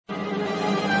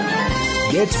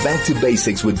Get back to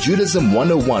basics with Judaism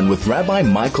 101 with Rabbi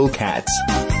Michael Katz.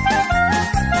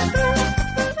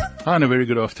 Hi, and a very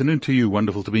good afternoon to you.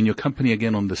 Wonderful to be in your company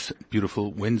again on this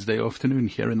beautiful Wednesday afternoon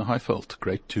here in the Highveld.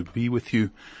 Great to be with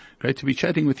you. Great to be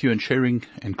chatting with you and sharing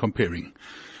and comparing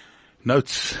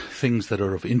notes, things that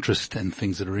are of interest and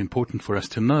things that are important for us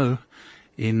to know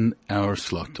in our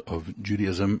slot of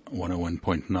Judaism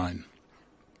 101.9.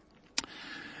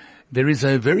 There is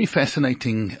a very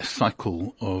fascinating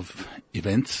cycle of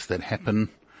events that happen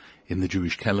in the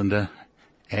Jewish calendar,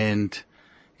 and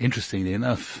interestingly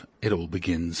enough, it all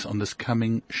begins on this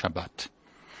coming Shabbat.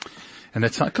 And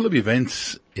that cycle of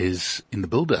events is in the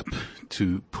build-up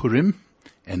to Purim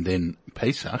and then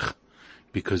Pesach,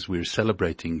 because we're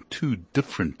celebrating two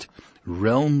different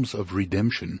realms of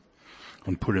redemption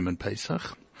on Purim and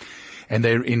Pesach, and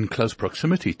they're in close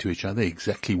proximity to each other,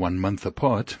 exactly 1 month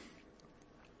apart.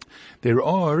 There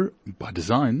are, by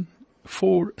design,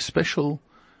 4 special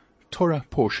Torah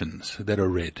portions that are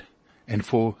read, and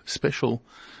 4 special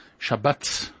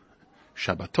Shabbatot,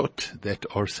 that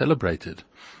are celebrated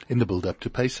in the build-up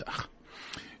to Pesach.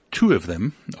 2 of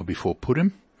them are before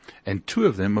Purim, and 2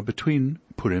 of them are between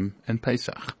Purim and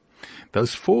Pesach.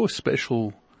 Those 4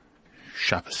 special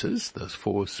Shabbos, those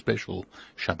 4 special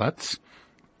Shabbats,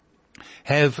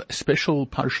 have special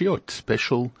parshiot,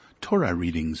 special Torah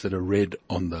readings that are read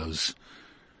on those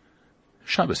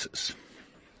Shabbos.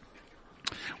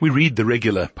 We read the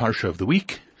regular parsha of the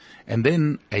week, and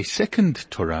then a second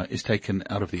Torah is taken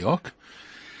out of the ark,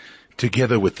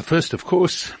 together with the first, of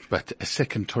course, but a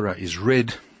second Torah is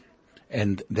read,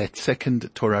 and that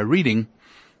second Torah reading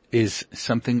is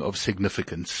something of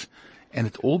significance, and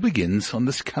it all begins on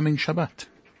this coming Shabbat.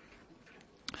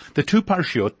 The 2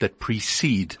 parshiot that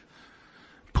precede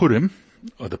Purim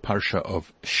are the parsha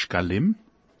of Shkalim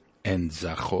and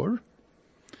Zachor.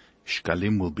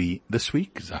 Shkalim will be this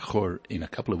week, Zachor in a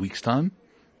couple of weeks' time.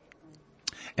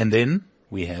 And then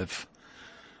we have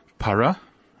Para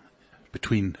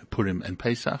between Purim and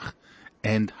Pesach,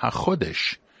 and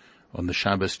HaChodesh on the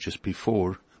Shabbos just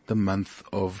before the month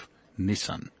of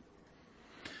Nisan.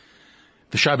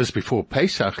 The Shabbos before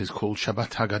Pesach is called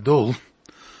Shabbat HaGadol.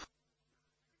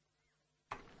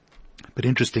 But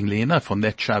interestingly enough, on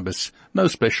that Shabbos, no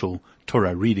special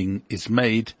Torah reading is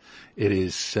made. It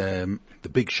is the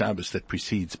big Shabbos that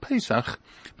precedes Pesach,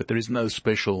 but there is no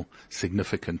special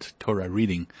significant Torah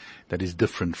reading that is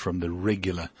different from the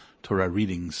regular Torah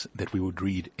readings that we would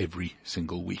read every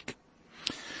single week.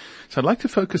 So I'd like to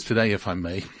focus today, if I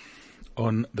may,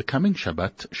 on the coming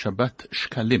Shabbat, Shabbat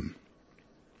Shkalim.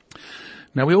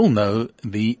 Now we all know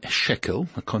the shekel,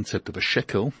 the concept of a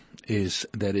shekel, is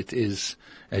that it is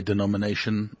a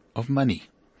denomination of money.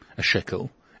 A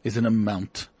shekel is an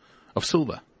amount of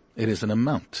silver. It is an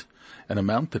amount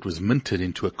that was minted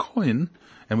into a coin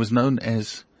and was known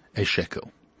as a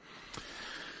shekel.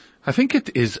 I think it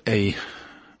is a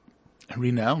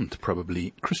renowned,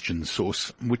 probably Christian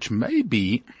source, which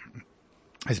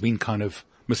has been kind of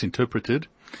misinterpreted,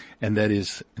 and that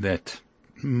is that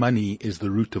money is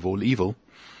the root of all evil.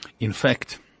 In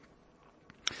fact,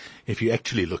 if you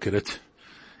actually look at it,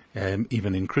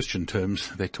 even in Christian terms,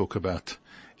 they talk about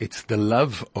it's the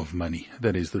love of money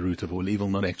that is the root of all evil,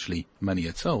 not actually money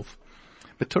itself.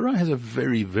 But Torah has a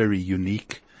very, very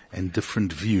unique and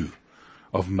different view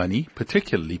of money,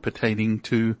 particularly pertaining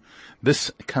to this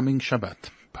coming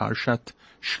Shabbat, Parshat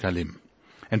Shkalim.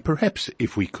 And perhaps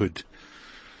if we could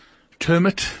term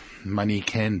it, money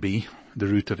can be the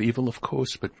root of evil, of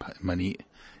course, but money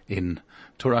in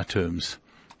Torah terms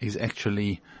is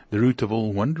actually the root of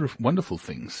all wonderful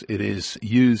things. It is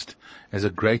used as a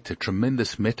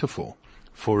tremendous metaphor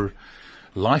for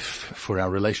life, for our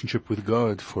relationship with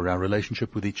God, for our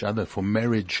relationship with each other, for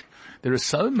marriage. There are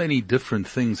so many different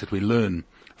things that we learn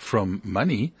from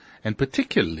money, and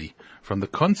particularly from the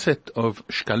concept of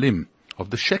shkalim, of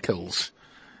the shekels,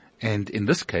 and in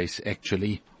this case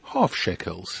actually half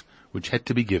shekels, which had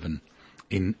to be given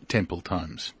in temple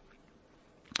times.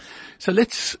 So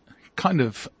let's kind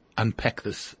of unpack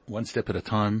this one step at a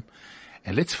time,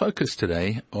 and let's focus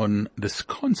today on this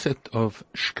concept of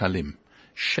shkalim,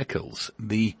 shekels,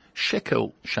 the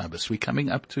shekel Shabbos. We're coming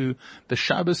up to the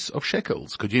Shabbos of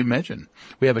shekels. Could you imagine?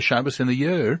 We have a Shabbos in the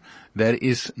year that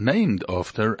is named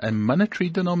after a monetary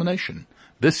denomination.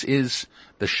 This is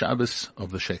the Shabbos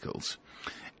of the shekels.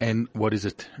 And what is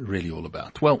it really all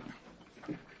about? Well,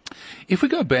 if we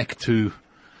go back to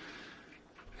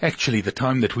actually the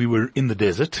time that we were in the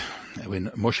desert,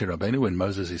 when Moshe Rabbeinu, when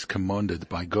Moses is commanded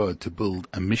by God to build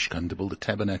a Mishkan, to build a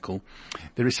tabernacle,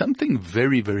 there is something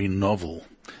very, very novel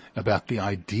about the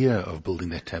idea of building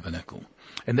that tabernacle.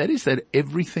 And that is that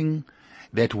everything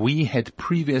that we had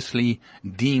previously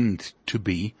deemed to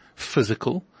be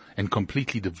physical and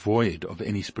completely devoid of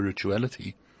any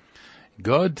spirituality,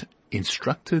 God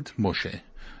instructed Moshe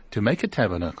to make a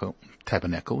tabernacle,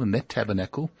 and that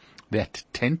tabernacle, that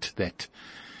tent, that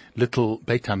little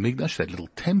Beit HaMikdash, that little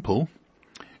temple,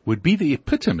 would be the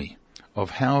epitome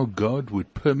of how God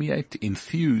would permeate,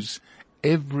 infuse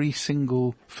every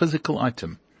single physical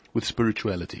item with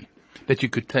spirituality. That you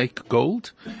could take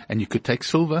gold, and you could take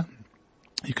silver,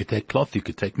 you could take cloth, you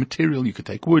could take material, you could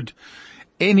take wood.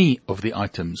 Any of the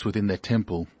items within that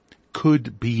temple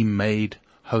could be made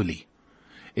holy.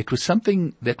 It was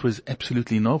something that was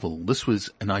absolutely novel. This was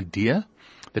an idea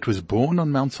that was born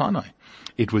on Mount Sinai.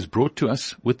 It was brought to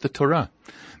us with the Torah.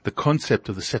 The concept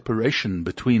of the separation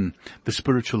between the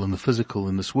spiritual and the physical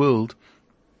in this world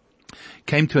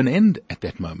came to an end at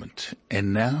that moment.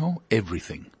 And now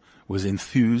everything was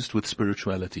infused with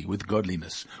spirituality, with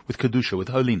godliness, with kedusha, with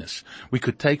holiness. We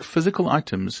could take physical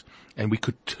items and we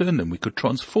could turn them, we could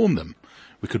transform them.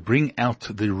 We could bring out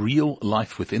the real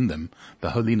life within them,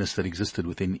 the holiness that existed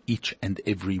within each and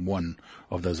every one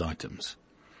of those items.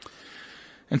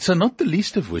 And so not the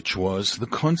least of which was the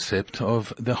concept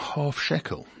of the half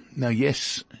shekel. Now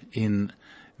yes, in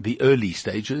the early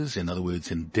stages, in other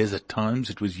words, in desert times,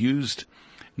 it was used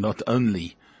not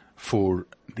only for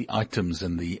the items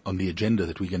and on the agenda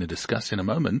that we're going to discuss in a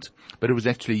moment, but it was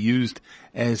actually used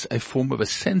as a form of a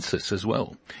census as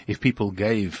well. If people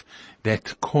gave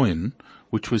that coin,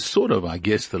 which was sort of, I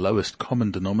guess, the lowest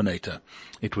common denominator,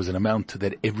 it was an amount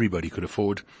that everybody could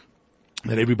afford,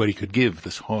 that everybody could give,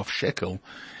 this half shekel,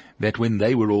 that when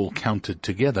they were all counted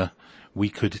together, we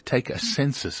could take a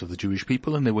census of the Jewish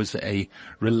people, and there was a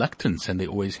reluctance, and there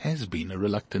always has been a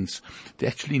reluctance, to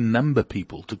actually number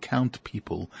people, to count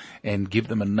people, and give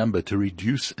them a number, to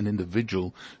reduce an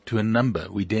individual to a number.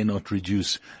 We dare not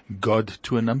reduce God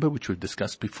to a number, which we've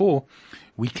discussed before.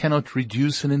 We cannot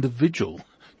reduce an individual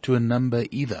to a number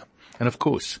either. And of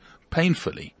course,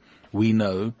 painfully, we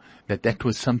know that that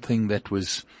was something that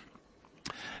was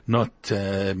not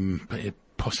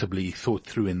possibly thought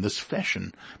through in this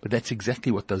fashion, but that's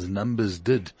exactly what those numbers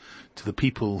did to the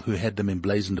people who had them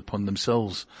emblazoned upon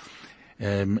themselves,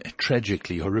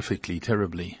 tragically, horrifically,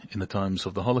 terribly, in the times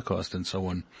of the Holocaust and so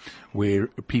on, where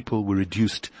people were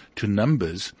reduced to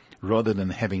numbers rather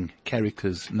than having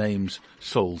characters, names,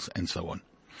 souls, and so on.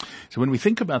 So when we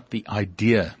think about the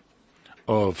idea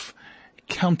of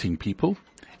counting people,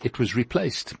 it was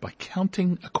replaced by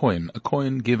counting a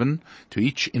coin given to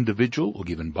each individual or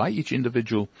given by each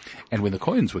individual. And when the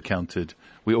coins were counted,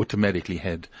 we automatically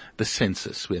had the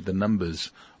census. We had the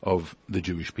numbers of the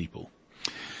Jewish people.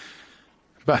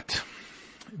 But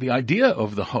the idea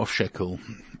of the half shekel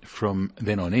from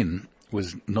then on in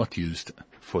was not used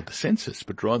for the census,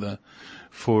 but rather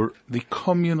for the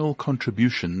communal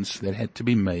contributions that had to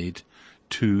be made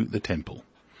to the temple.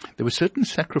 There were certain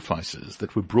sacrifices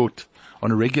that were brought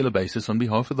on a regular basis on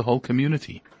behalf of the whole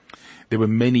community. There were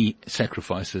many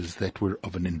sacrifices that were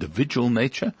of an individual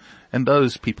nature, and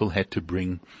those people had to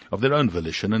bring of their own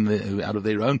volition and out of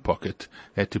their own pocket,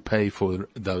 had to pay for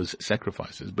those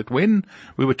sacrifices. But when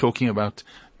we were talking about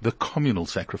the communal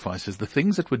sacrifices, the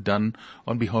things that were done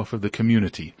on behalf of the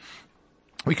community,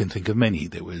 we can think of many.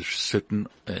 There were certain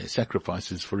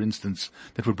sacrifices, for instance,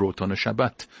 that were brought on a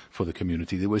Shabbat for the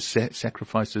community. There were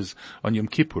sacrifices on Yom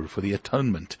Kippur for the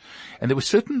atonement. And there were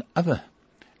certain other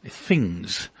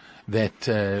things that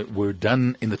were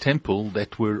done in the temple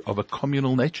that were of a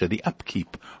communal nature. The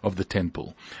upkeep of the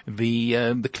temple,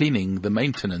 the cleaning, the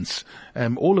maintenance,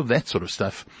 all of that sort of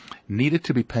stuff needed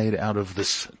to be paid out of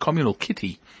this communal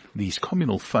kitty, these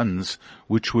communal funds,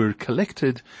 which were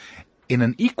collected in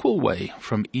an equal way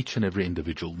from each and every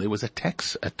individual. There was a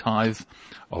tax, a tithe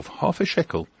of half a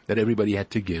shekel that everybody had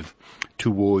to give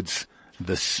towards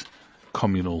this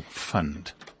communal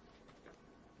fund.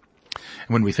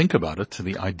 And when we think about it,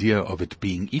 the idea of it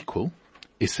being equal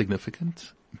is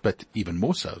significant, but even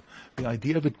more so, the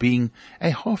idea of it being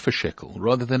a half a shekel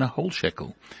rather than a whole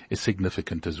shekel is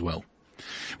significant as well.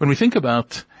 When we think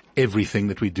about everything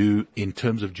that we do in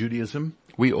terms of Judaism,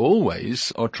 we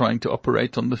always are trying to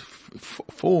operate on the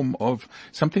form of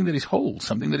something that is whole,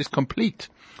 something that is complete.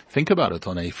 Think about it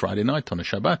on a Friday night, on a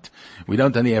Shabbat. We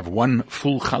don't only have one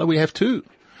full challah, we have two.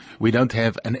 We don't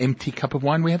have an empty cup of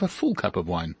wine, we have a full cup of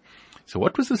wine. So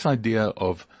what was this idea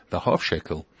of the half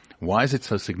shekel? Why is it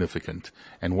so significant?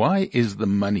 And why is the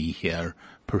money here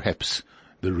perhaps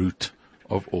the root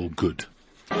of all good?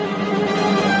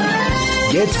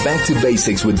 Get back to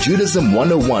basics with Judaism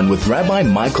 101 with Rabbi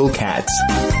Michael Katz.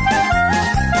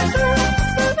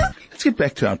 Let's get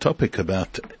back to our topic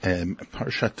about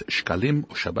Parashat Shkalim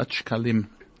or Shabbat Shkalim.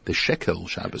 the shekel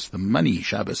Shabbos, the money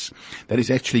Shabbos, that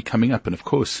is actually coming up. And of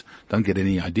course, don't get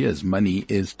any ideas. Money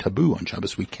is taboo on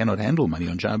Shabbos. We cannot handle money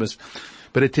on Shabbos.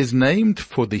 But it is named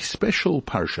for the special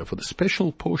parsha, for the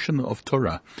special portion of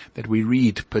Torah that we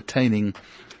read pertaining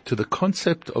to the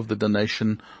concept of the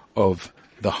donation of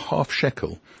the half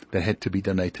shekel that had to be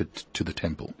donated to the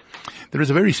temple. There is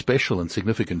a very special and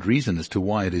significant reason as to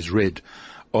why it is read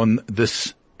on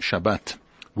this Shabbat,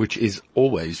 which is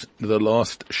always the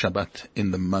last Shabbat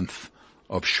in the month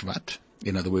of Shvat.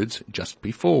 In other words, just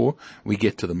before we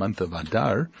get to the month of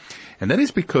Adar. And that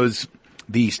is because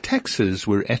these taxes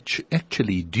were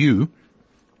actually due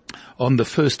on the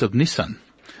 1st of Nisan.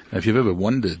 Now, if you've ever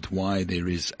wondered why there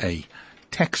is a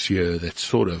tax year that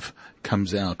sort of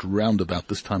comes out round about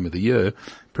this time of the year,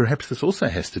 perhaps this also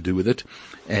has to do with it,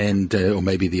 and or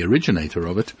maybe the originator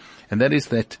of it, and that is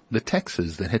that the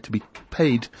taxes that had to be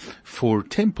paid for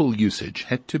temple usage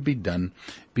had to be done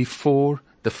before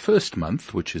the first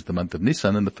month, which is the month of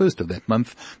Nisan, and the first of that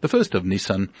month, the first of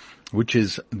Nisan, which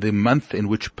is the month in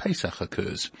which Pesach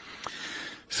occurs.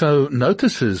 So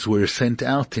notices were sent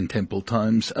out in temple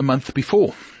times a month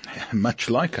before. Much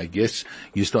like, I guess,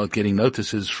 you start getting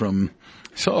notices from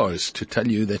SARS to tell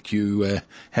you that you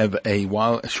have a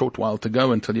short while to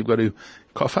go until you've got to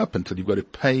cough up, until you've got to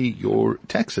pay your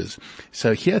taxes.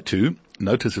 So here too,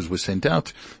 notices were sent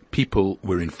out. People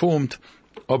were informed,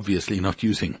 obviously not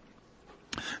using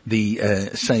the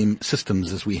same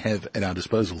systems as we have at our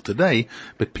disposal today,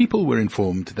 but people were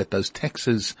informed that those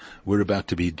taxes were about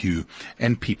to be due,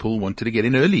 and people wanted to get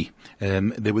in early.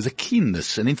 There was a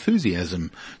keenness, an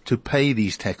enthusiasm to pay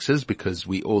these taxes, because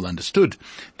we all understood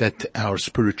that our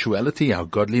spirituality, our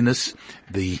godliness,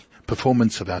 the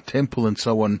performance of our temple and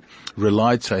so on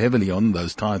relied so heavily on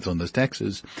those tithes, on those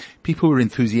taxes. People were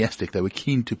enthusiastic. They were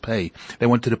keen to pay. They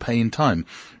wanted to pay in time.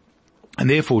 And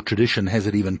therefore tradition has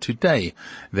it even today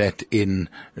that in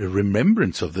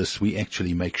remembrance of this, we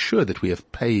actually make sure that we have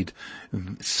paid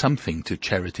something to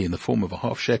charity in the form of a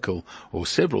half shekel or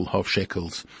several half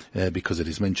shekels, because it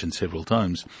is mentioned several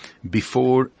times,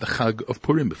 before the Chag of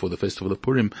Purim, before the festival of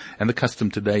Purim. And the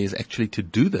custom today is actually to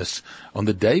do this on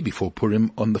the day before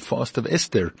Purim, on the fast of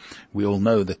Esther. We all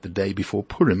know that the day before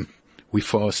Purim, we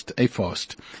fast a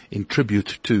fast in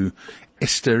tribute to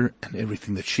Esther and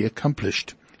everything that she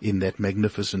accomplished in that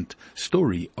magnificent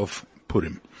story of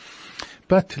Purim.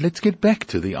 But let's get back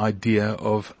to the idea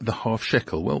of the half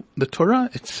shekel. Well, the Torah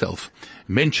itself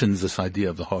mentions this idea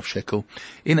of the half shekel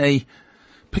in a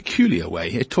peculiar way.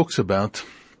 It talks about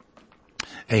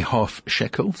a half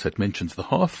shekel, so it mentions the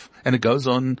half, and it goes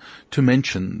on to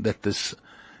mention that this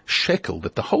shekel,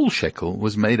 that the whole shekel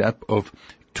was made up of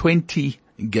 20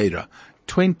 gera,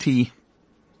 20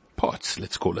 parts,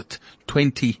 let's call it,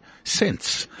 20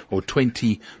 cents, or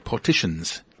 20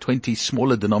 partitions, 20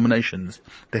 smaller denominations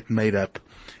that made up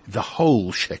the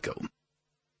whole shekel.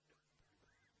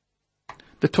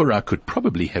 The Torah could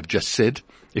probably have just said,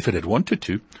 if it had wanted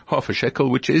to, half a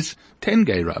shekel, which is 10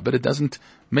 gera, but it doesn't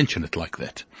mention it like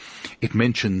that. It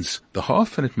mentions the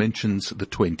half and it mentions the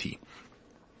 20.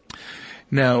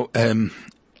 Now,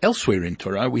 elsewhere in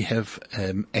Torah, we have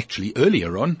actually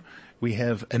earlier on, we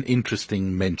have an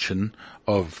interesting mention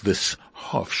of this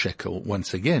half shekel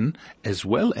once again, as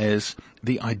well as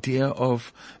the idea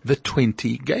of the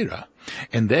 20 gera.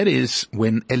 And that is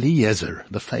when Eliezer,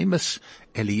 the famous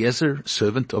Eliezer,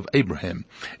 servant of Abraham,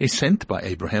 is sent by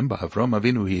Abraham, by Avram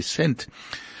Avinu. He is sent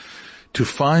to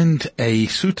find a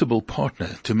suitable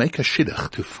partner, to make a shidduch,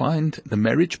 to find the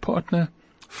marriage partner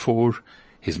for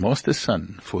his master's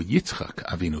son, for Yitzchak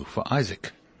Avinu, for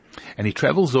Isaac. And he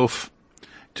travels off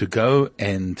to go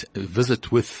and visit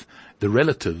with the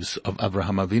relatives of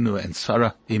Abraham Avinu and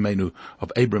Sarah Imenu, of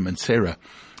Abram and Sarah,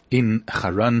 in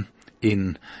Haran,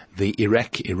 in the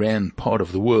Iran part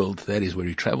of the world. That is where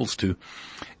he travels to.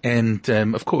 And,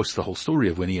 of course, the whole story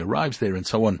of when he arrives there and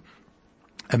so on.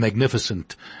 A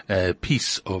magnificent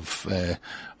piece of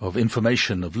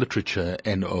information, of literature,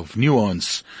 and of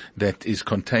nuance that is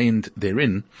contained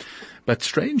therein. But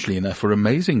strangely enough, or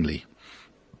amazingly,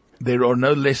 there are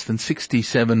no less than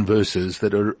 67 verses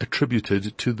that are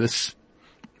attributed to this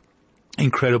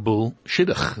incredible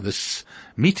shidduch, this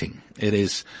meeting. It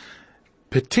is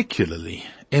particularly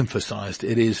emphasized.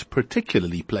 It is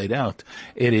particularly played out.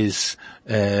 It is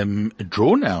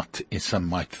drawn out, as some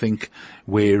might think,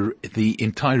 where the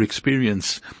entire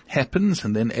experience happens,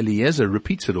 and then Eliezer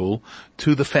repeats it all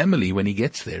to the family when he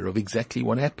gets there, of exactly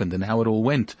what happened and how it all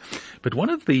went. But one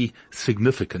of the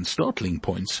significant, startling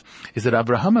points is that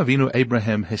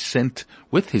Abraham has sent,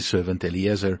 with his servant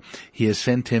Eliezer, he has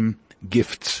sent him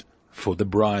gifts for the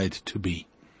bride to be.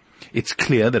 It's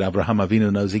clear that Abraham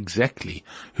Avinu knows exactly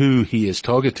who he is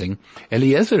targeting.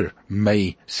 Eliezer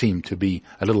may seem to be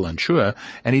a little unsure,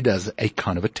 and he does a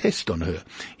kind of a test on her.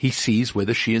 He sees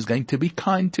whether she is going to be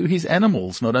kind to his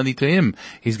animals, not only to him.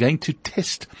 He's going to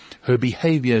test her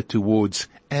behavior towards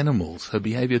animals, her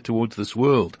behavior towards this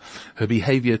world, her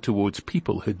behavior towards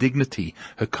people, her dignity,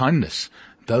 her kindness.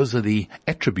 Those are the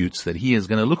attributes that he is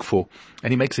going to look for.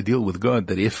 And he makes a deal with God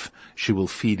that if she will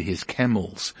feed his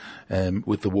camels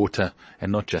with the water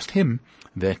and not just him,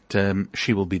 that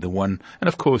she will be the one. And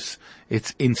of course,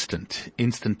 it's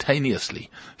instantaneously.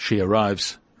 She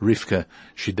arrives, Rivka,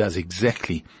 she does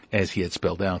exactly as he had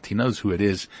spelled out. He knows who it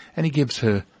is, and he gives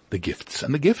her the gifts.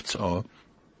 And the gifts are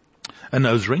a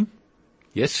nose ring.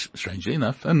 Yes, strangely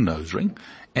enough, a nose ring,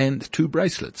 and 2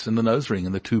 bracelets. And the nose ring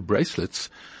and the 2 bracelets,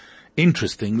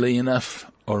 interestingly enough,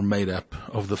 are made up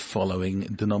of the following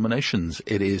denominations.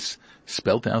 It is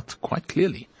spelt out quite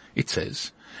clearly. It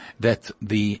says that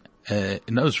the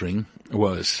nose ring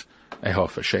was a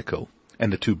half a shekel,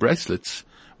 and the 2 bracelets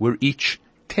were each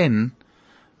 10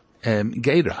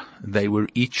 geira. They were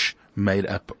each made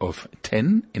up of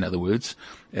 10. In other words,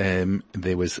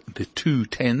 there was the 2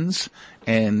 tens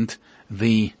and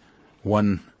the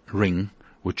 1 ring,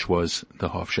 which was the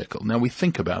half shekel. Now we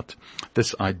think about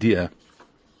this idea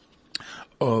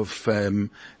of the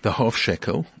half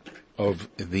shekel, of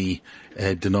the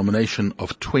denomination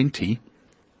of 20,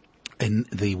 in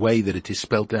the way that it is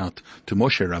spelt out to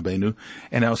Moshe Rabbeinu,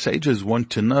 and our sages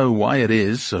want to know why it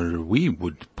is, or we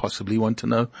would possibly want to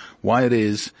know why it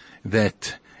is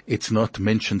that it's not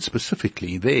mentioned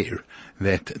specifically there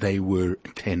that they were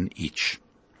 10 each.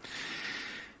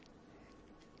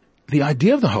 The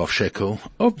idea of the half shekel,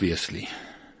 obviously,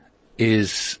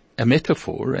 is a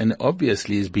metaphor, and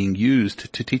obviously is being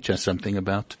used to teach us something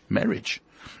about marriage.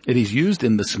 It is used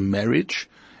in this marriage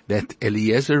that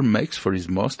Eliezer makes for his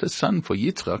master's son, for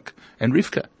Yitzchak and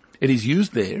Rivka. It is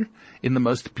used there in the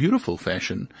most beautiful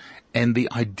fashion, and the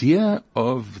idea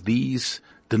of these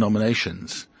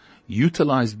denominations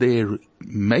utilized there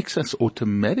makes us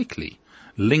automatically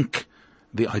link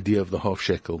the idea of the half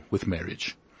shekel with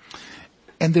marriage.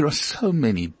 And there are so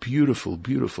many beautiful,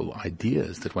 beautiful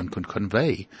ideas that one can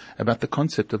convey about the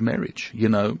concept of marriage. You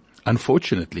know,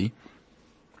 unfortunately,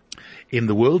 in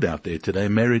the world out there today,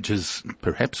 marriage has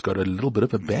perhaps got a little bit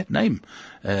of a bad name.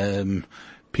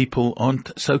 People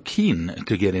aren't so keen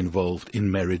to get involved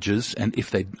in marriages, and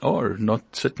if they are,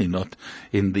 certainly not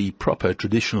in the proper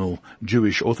traditional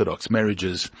Jewish Orthodox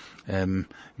marriages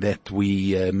that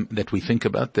we think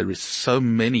about. There are so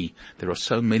many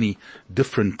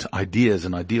different ideas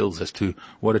and ideals as to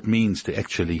what it means to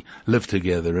actually live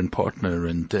together and partner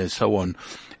and so on,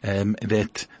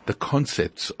 that the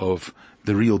concepts of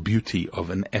the real beauty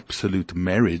of an absolute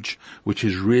marriage, which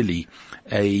is really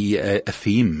a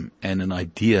theme and an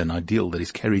ideal that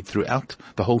is carried throughout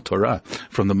the whole Torah.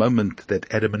 From the moment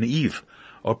that Adam and Eve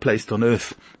are placed on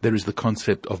earth, there is the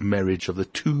concept of marriage, of the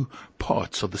 2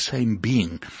 parts of the same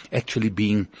being actually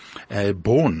being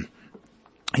born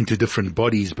into different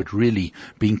bodies, but really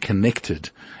being connected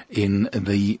in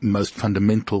the most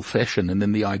fundamental fashion. And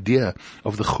then the idea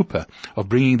of the chuppah, of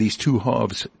bringing these 2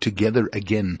 halves together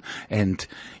again and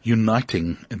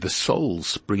uniting the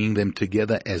souls, bringing them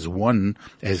together as one,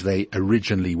 as they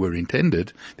originally were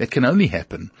intended, that can only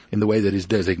happen in the way that is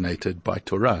designated by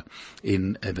Torah,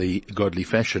 in the godly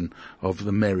fashion of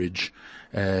the marriage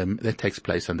that takes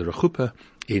place under a chuppah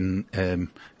in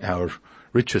our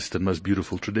richest and most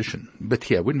beautiful tradition. But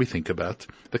here, when we think about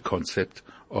the concept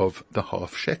of the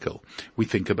half shekel, we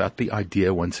think about the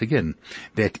idea once again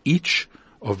that each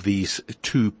of these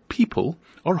 2 people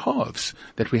are halves,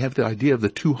 that we have the idea of the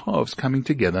 2 halves coming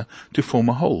together to form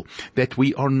a whole, that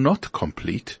we are not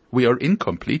complete, we are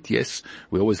incomplete. Yes,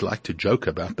 we always like to joke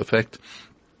about the fact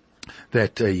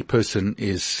that a person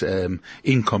is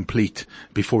incomplete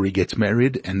before he gets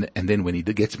married, and then when he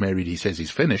gets married he says he's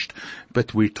finished.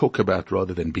 But we talk about,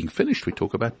 rather than being finished, we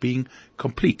talk about being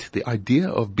complete. The idea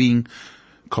of being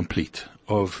complete,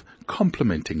 of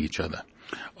complementing each other,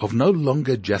 of no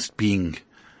longer just being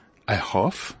a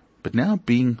half, but now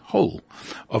being whole,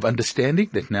 of understanding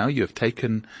that now you have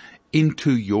taken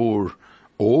into your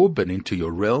orb and into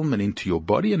your realm and into your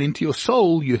body and into your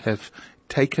soul, you have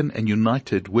taken and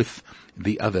united with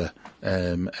the other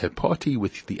party,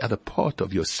 with the other part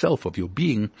of yourself, of your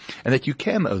being, and that you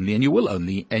can only, and you will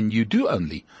only, and you do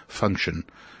only function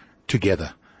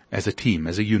together as a team,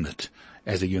 as a unit,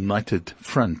 as a united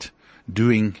front,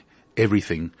 doing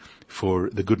everything for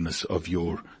the goodness of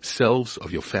yourselves,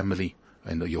 of your family,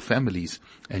 and your families,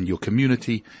 and your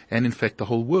community, and in fact the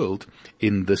whole world,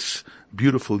 in this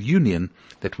beautiful union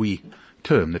that we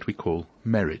term that we call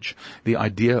marriage, the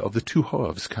idea of the two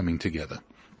halves coming together.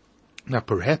 Now,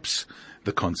 perhaps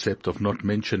the concept of not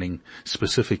mentioning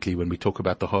specifically when we talk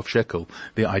about the half shekel,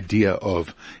 the idea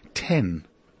of 10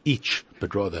 each,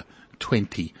 but rather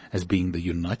 20 as being the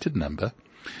united number,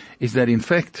 is that in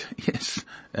fact, yes,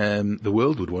 the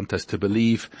world would want us to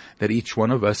believe that each one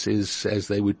of us is, as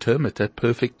they would term it, a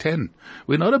perfect 10.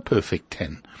 We're not a perfect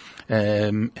 10.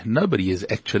 Nobody is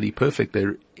actually perfect.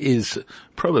 There is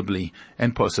probably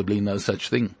and possibly no such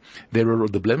thing. There are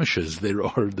the blemishes, there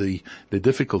are the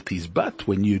difficulties, but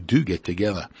when you do get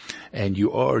together and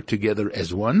you are together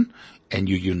as one, and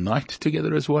you unite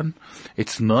together as one,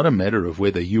 it's not a matter of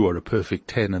whether you are a perfect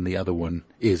 10 and the other one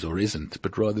is or isn't,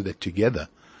 but rather that together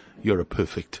you're a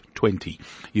perfect 20.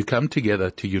 You come together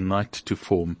to unite to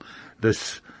form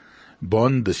this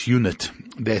bond, this unit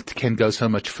that can go so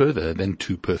much further than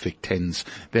two perfect 10s,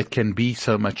 that can be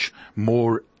so much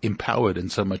more empowered and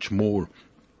so much more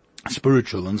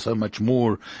spiritual and so much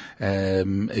more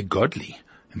godly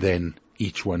than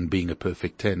each one being a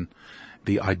perfect 10.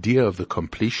 The idea of the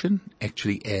completion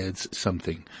actually adds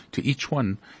something to each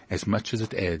one as much as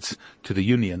it adds to the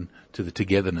union, to the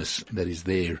togetherness that is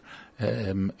there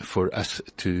for us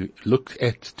to look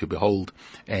at, to behold,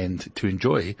 and to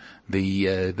enjoy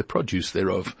the produce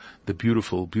thereof, the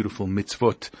beautiful, beautiful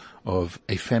mitzvot of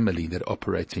a family that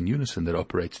operates in unison, that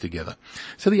operates together.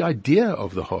 So the idea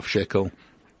of the half shekel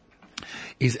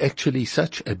is actually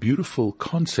such a beautiful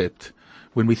concept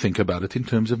when we think about it in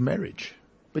terms of marriage.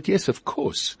 But yes, of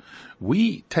course,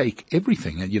 we take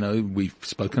everything, and we've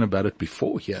spoken about it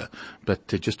before here, but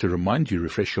just to remind you,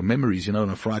 refresh your memories, on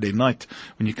a Friday night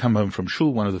when you come home from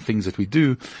shul, one of the things that we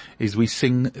do is we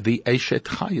sing the Eshet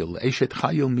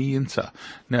Chayil Mi Yimtza.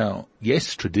 Now,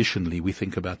 yes, traditionally we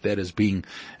think about that as being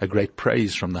a great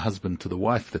praise from the husband to the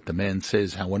wife, that the man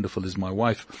says, how wonderful is my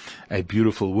wife, a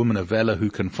beautiful woman of valor who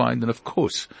can find, and of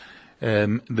course,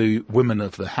 the women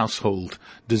of the household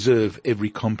deserve every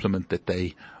compliment that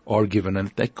they are given and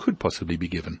that they could possibly be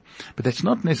given. But that's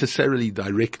not necessarily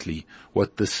directly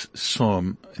what this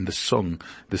psalm and the song,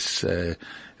 this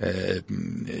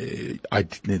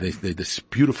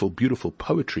beautiful, beautiful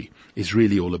poetry is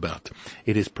really all about.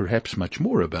 It is perhaps much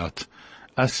more about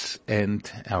us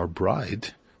and our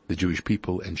bride, the Jewish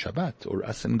people and Shabbat, or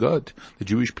us and God, the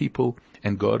Jewish people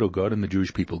and God, or God and the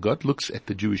Jewish people. God looks at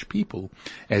the Jewish people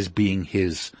as being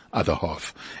his other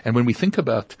half. And when we think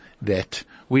about that,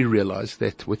 we realize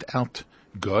that without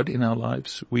God in our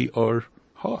lives, we are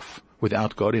half.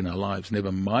 Without God in our lives,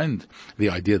 never mind the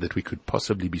idea that we could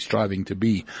possibly be striving to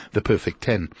be the perfect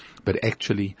 10, but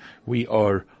actually we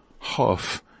are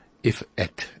half, if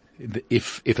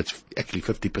it's actually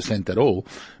 50% at all,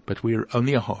 but we're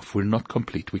only a half. We're not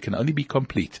complete. We can only be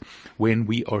complete when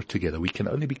we are together. We can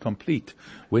only be complete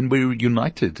when we're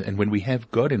united, and when we have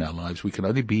God in our lives. We can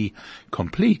only be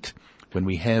complete when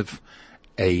we have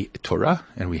a Torah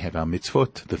and we have our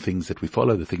mitzvot, the things that we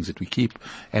follow, the things that we keep,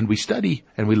 and we study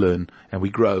and we learn and we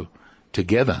grow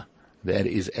together. That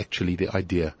is actually the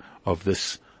idea of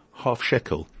this half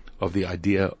shekel, of the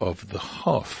idea of the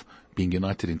half being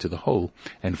united into the whole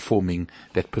and forming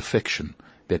that perfection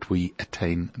that we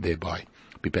attain thereby.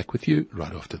 Be back with you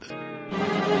right after this.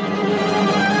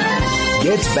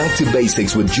 Get back to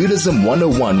basics with Judaism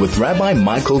 101 with Rabbi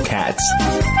Michael Katz.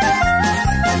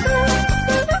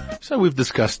 So we've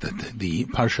discussed that the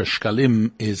Parsha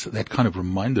Shkalim is that kind of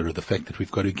reminder of the fact that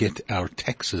we've got to get our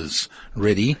taxes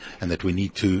ready and that we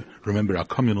need to remember our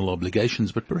communal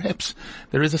obligations, but perhaps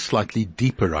there is a slightly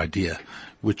deeper idea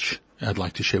which I'd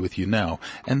like to share with you now,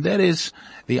 and that is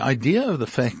the idea of the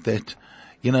fact that,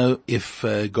 if,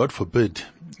 God forbid,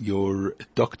 your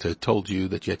doctor told you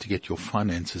that you had to get your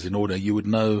finances in order, you would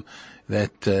know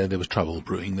that there was trouble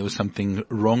brewing. There was something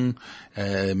wrong.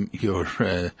 Your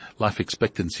life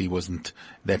expectancy wasn't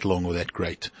that long or that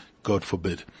great. God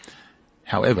forbid.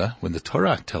 However, when the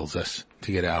Torah tells us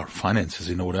to get our finances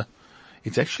in order,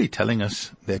 it's actually telling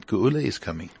us that Geula is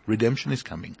coming. Redemption is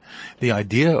coming. The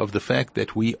idea of the fact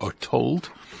that we are told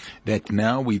that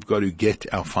now we've got to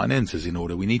get our finances in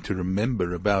order. We need to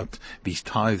remember about these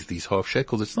tithes, these half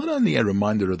shekels. It's not only a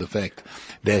reminder of the fact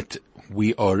that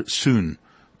we are soon,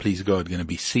 please God, going to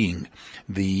be seeing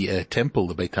the temple,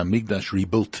 the Beit HaMikdash,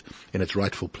 rebuilt in its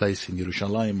rightful place in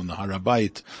Yerushalayim, on the Har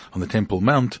HaBayit, on the Temple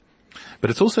Mount. But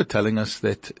it's also telling us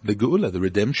that the Geula, the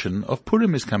redemption of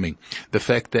Purim, is coming. The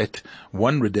fact that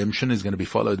one redemption is going to be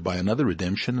followed by another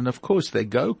redemption, and of course they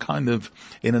go kind of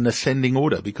in an ascending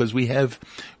order, because we have,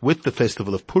 with the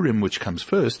festival of Purim, which comes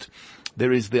first,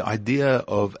 there is the idea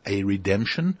of a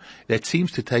redemption that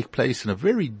seems to take place in a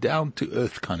very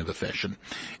down-to-earth kind of a fashion.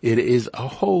 It is a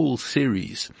whole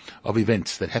series of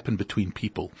events that happen between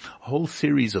people, a whole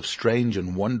series of strange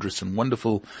and wondrous and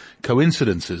wonderful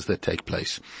coincidences that take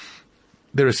place.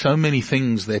 There are so many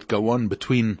things that go on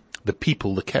between the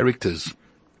people, the characters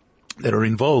that are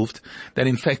involved, that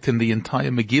in fact in the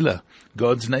entire Megillah,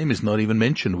 God's name is not even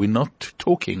mentioned. We're not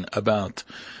talking about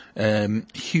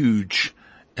huge,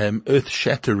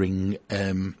 earth-shattering,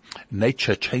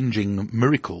 nature-changing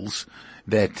miracles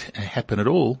that happen at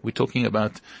all. We're talking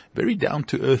about very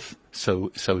down-to-earth,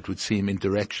 so it would seem,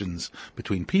 interactions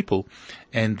between people,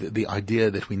 and the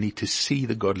idea that we need to see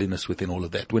the godliness within all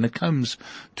of that. When it comes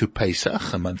to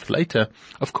Pesach, a month later,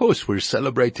 of course, we're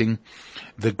celebrating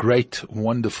the great,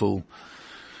 wonderful,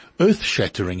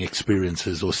 earth-shattering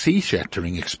experiences or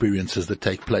sea-shattering experiences that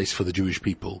take place for the Jewish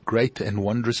people. Great and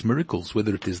wondrous miracles,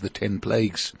 whether it is the 10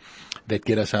 plagues that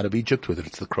get us out of Egypt, whether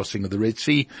it's the crossing of the Red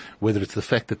Sea, whether it's the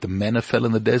fact that the manna fell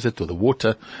in the desert, or the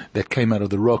water that came out of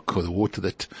the rock, or the water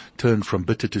that turned from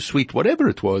bitter to sweet, whatever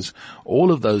it was,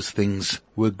 all of those things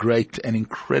were great and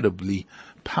incredibly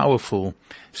powerful,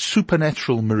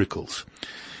 supernatural miracles.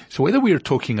 So whether we are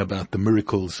talking about the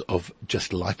miracles of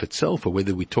just life itself, or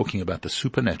whether we're talking about the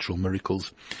supernatural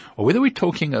miracles, or whether we're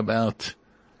talking about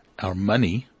our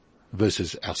money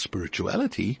versus our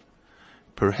spirituality,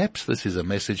 perhaps this is a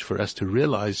message for us to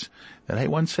realize that, hey,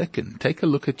 1 second, take a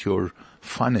look at your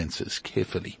finances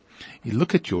carefully. You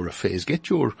look at your affairs, get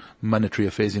your monetary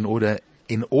affairs in order,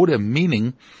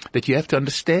 meaning that you have to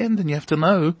understand and you have to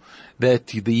know that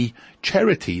the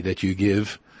charity that you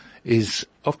give is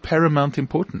of paramount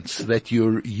importance, that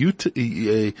your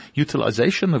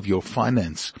utilization of your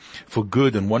finance for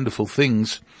good and wonderful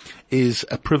things is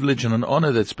a privilege and an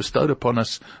honor that's bestowed upon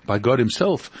us by God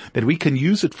himself, that we can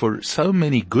use it for so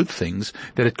many good things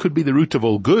that it could be the root of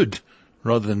all good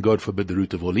rather than, God forbid, the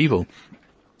root of all evil.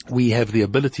 We have the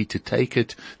ability to take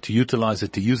it, to utilize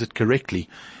it, to use it correctly.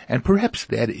 And perhaps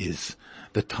that is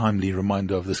the timely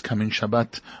reminder of this coming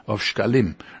Shabbat of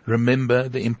Shkalim. Remember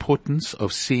the importance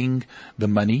of seeing the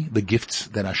money, the gifts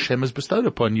that Hashem has bestowed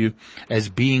upon you, as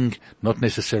being not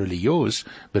necessarily yours,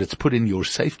 but it's put in your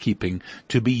safekeeping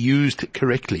to be used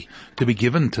correctly, to be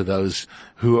given to those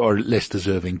who are less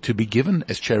deserving, to be given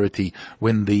as charity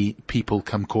when the people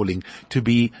come calling, to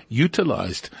be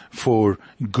utilized for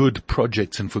good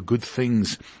projects and for good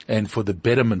things and for the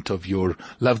betterment of your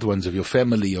loved ones, of your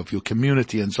family, of your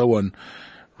community and so on,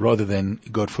 rather than,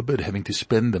 God forbid, having to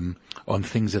spend them on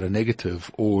things that are negative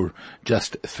or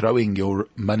just throwing your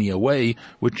money away,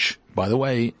 which, by the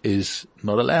way, is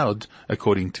not allowed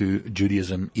according to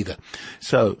Judaism either.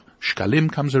 So,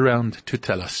 Shkalim comes around to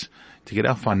tell us to get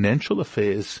our financial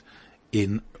affairs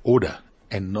in order,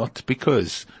 and not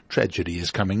because tragedy is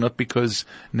coming, not because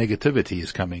negativity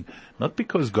is coming, not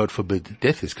because, God forbid,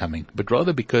 death is coming, but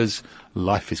rather because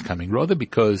life is coming, rather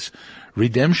because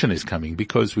redemption is coming,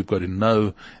 because we've got to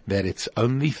know that it's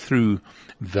only through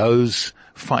those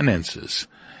finances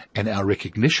and our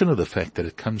recognition of the fact that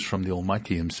it comes from the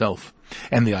Almighty himself,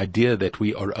 and the idea that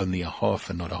we are only a half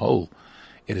and not a whole.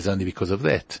 It is only because of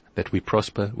that we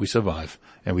prosper, we survive,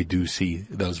 and we do see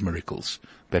those miracles.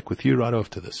 Back with you right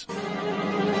after this.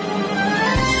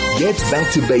 Get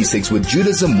back to basics with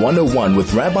Judaism 101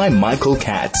 with Rabbi Michael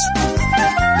Katz.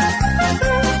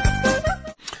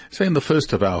 So in the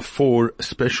first of our 4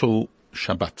 special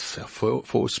Shabbats, our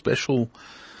four special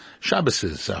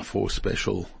Shabbases, our 4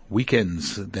 special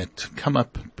weekends that come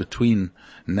up between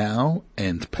now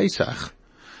and Pesach,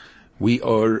 we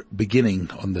are beginning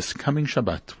on this coming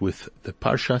Shabbat with the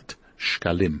Parshat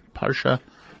Shkalim, Parsha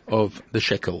of the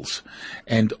shekels.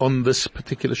 And on this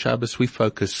particular Shabbos, we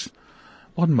focus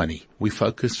on money. We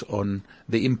focus on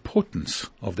the importance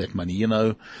of that money. You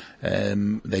know,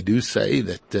 they do say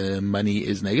that money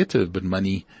is negative, but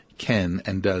money can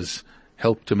and does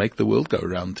help to make the world go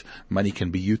around. Money can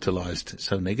be utilized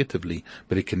so negatively,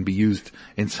 but it can be used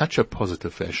in such a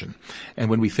positive fashion. And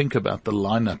when we think about the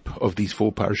lineup of these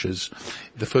 4 parshas,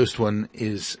 the first one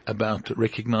is about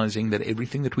recognizing that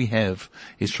everything that we have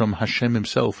is from Hashem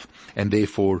himself, and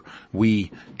therefore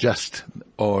we just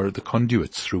are the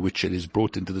conduits through which it is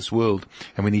brought into this world,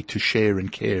 and we need to share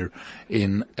and care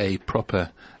in a proper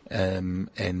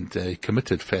and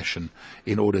committed fashion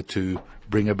in order to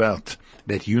bring about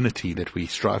that unity that we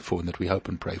strive for and that we hope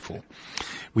and pray for.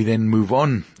 We then move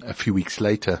on a few weeks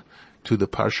later to the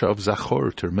Parsha of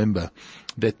Zachor, to remember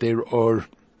that there are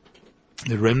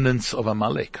the remnants of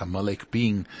Amalek, Amalek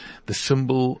being the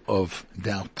symbol of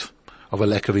doubt, of a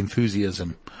lack of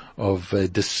enthusiasm, of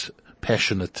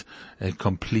passionate,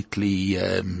 completely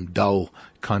dull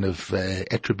kind of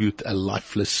attribute, a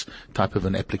lifeless type of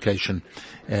an application.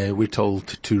 We're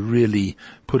told to really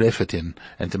put effort in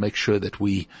and to make sure that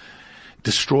we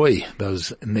destroy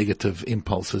those negative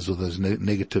impulses or those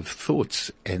negative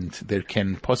thoughts, and there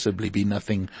can possibly be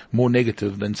nothing more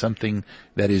negative than something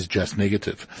that is just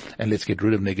negative. And let's get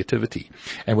rid of negativity.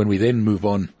 And when we then move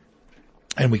on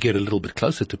and we get a little bit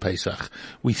closer to Pesach,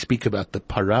 we speak about the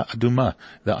para aduma,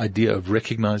 the idea of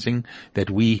recognizing that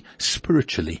we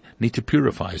spiritually need to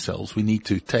purify ourselves. We need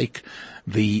to take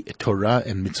the Torah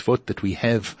and mitzvot that we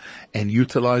have and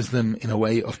utilize them in a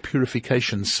way of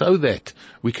purification so that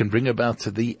we can bring about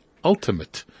the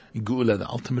ultimate Geula, the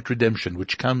ultimate redemption,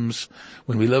 which comes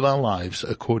when we live our lives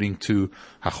according to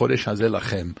HaChodesh Hazeh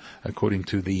Lachem, according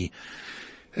to the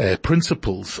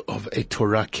principles of a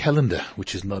Torah calendar,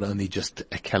 which is not only just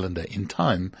a calendar in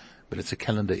time, but it's a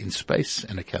calendar in space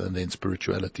and a calendar in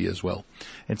spirituality as well.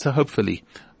 And so hopefully,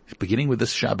 beginning with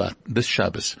this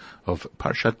Shabbos of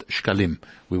Parshat Shkalim,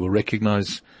 we will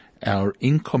recognize our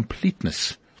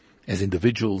incompleteness as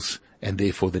individuals and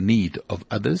therefore the need of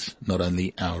others, not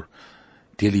only our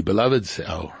dearly beloveds,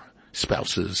 our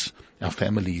spouses, our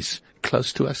families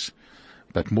close to us,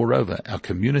 but moreover our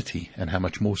community, and how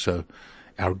much more so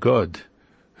our God,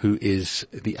 who is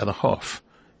the other half,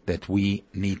 that we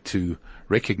need to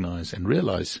recognize and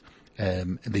realize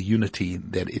the unity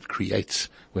that it creates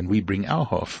when we bring our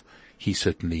half. He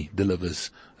certainly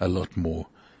delivers a lot more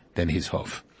than his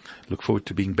half. Look forward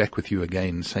to being back with you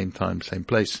again, same time, same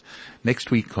place,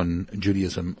 next week on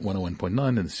Judaism 101.9.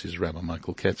 And this is Rabbi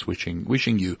Michael Katz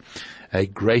wishing you a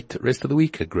great rest of the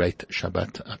week, a great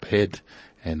Shabbat up ahead,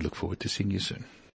 and look forward to seeing you soon.